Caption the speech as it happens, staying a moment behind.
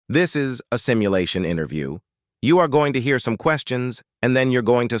This is a simulation interview. You are going to hear some questions, and then you're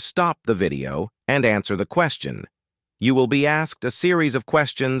going to stop the video and answer the question. You will be asked a series of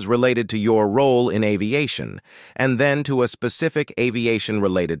questions related to your role in aviation, and then to a specific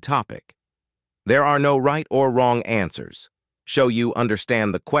aviation-related topic. There are no right or wrong answers. Show you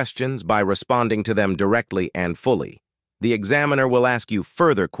understand the questions by responding to them directly and fully. The examiner will ask you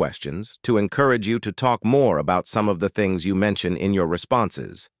further questions to encourage you to talk more about some of the things you mention in your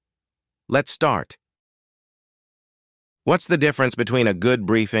responses. Let's start. What's the difference between a good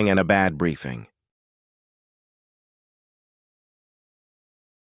briefing and a bad briefing?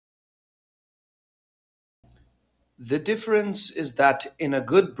 The difference is that in a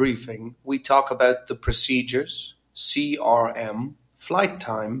good briefing, we talk about the procedures, CRM, flight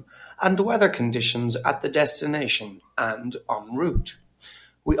time, and weather conditions at the destination and en route.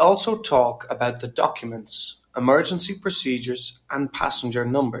 We also talk about the documents, emergency procedures, and passenger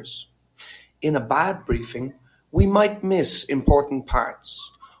numbers. In a bad briefing, we might miss important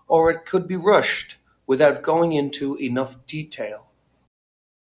parts, or it could be rushed without going into enough detail.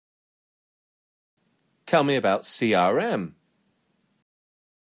 Tell me about CRM.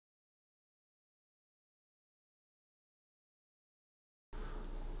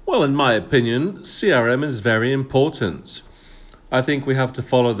 Well, in my opinion, CRM is very important. I think we have to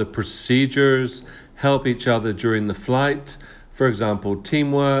follow the procedures, help each other during the flight, for example,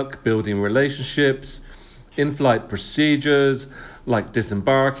 teamwork, building relationships, in-flight procedures like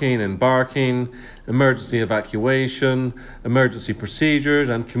disembarking, embarking, emergency evacuation, emergency procedures,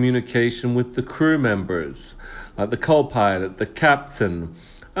 and communication with the crew members, like the co-pilot, the captain,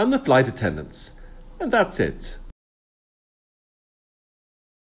 and the flight attendants. And that's it.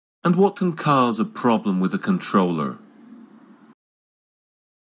 And what can cause a problem with a controller?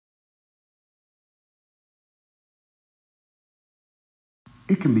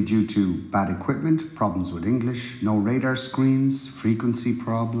 It can be due to bad equipment, problems with English, no radar screens, frequency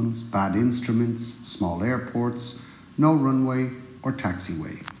problems, bad instruments, small airports, no runway or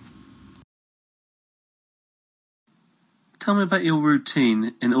taxiway. Tell me about your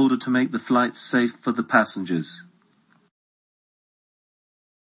routine in order to make the flight safe for the passengers.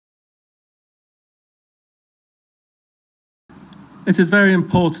 It is very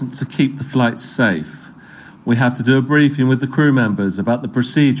important to keep the flight safe. We have to do a briefing with the crew members about the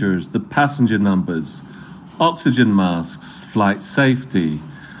procedures, the passenger numbers, oxygen masks, flight safety.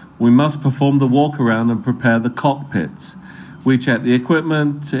 We must perform the walk around and prepare the cockpit. We check the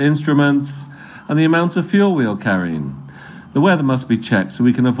equipment, instruments, and the amount of fuel we are carrying. The weather must be checked so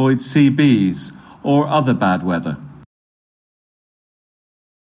we can avoid CBs or other bad weather.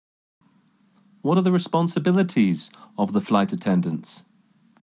 What are the responsibilities of the flight attendants?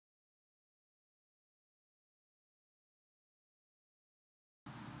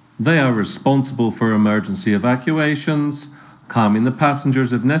 They are responsible for emergency evacuations, calming the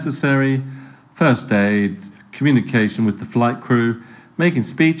passengers if necessary, first aid, communication with the flight crew, making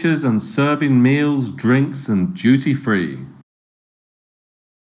speeches and serving meals, drinks and duty-free.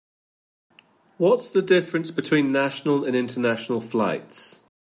 What's the difference between national and international flights?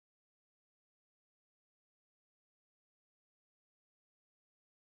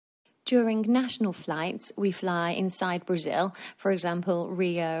 During national flights, we fly inside Brazil, for example,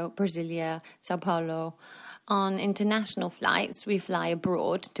 Rio, Brasilia, Sao Paulo. On international flights, we fly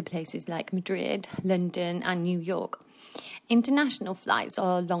abroad to places like Madrid, London, and New York. International flights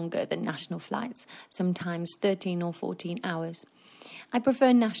are longer than national flights, sometimes 13 or 14 hours. I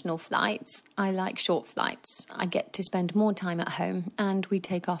prefer national flights. I like short flights. I get to spend more time at home, and we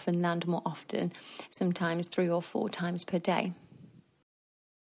take off and land more often, sometimes 3 or 4 times per day.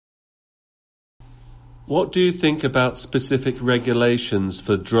 What do you think about specific regulations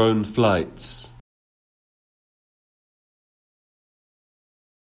for drone flights?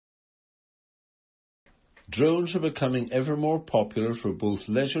 Drones are becoming ever more popular for both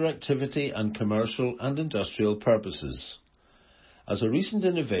leisure activity and commercial and industrial purposes. As a recent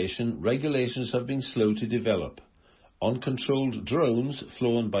innovation, regulations have been slow to develop. Uncontrolled drones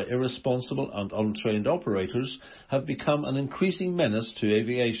flown by irresponsible and untrained operators have become an increasing menace to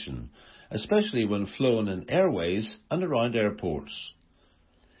aviation, especially when flown in airways and around airports.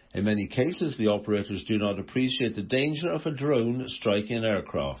 In many cases, the operators do not appreciate the danger of a drone striking an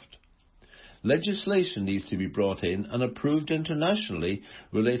aircraft. Legislation needs to be brought in and approved internationally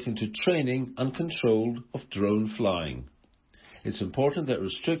relating to training and control of drone flying. It's important that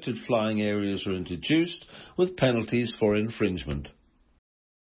restricted flying areas are introduced with penalties for infringement.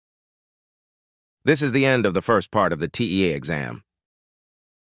 This is the end of the first part of the TEA exam.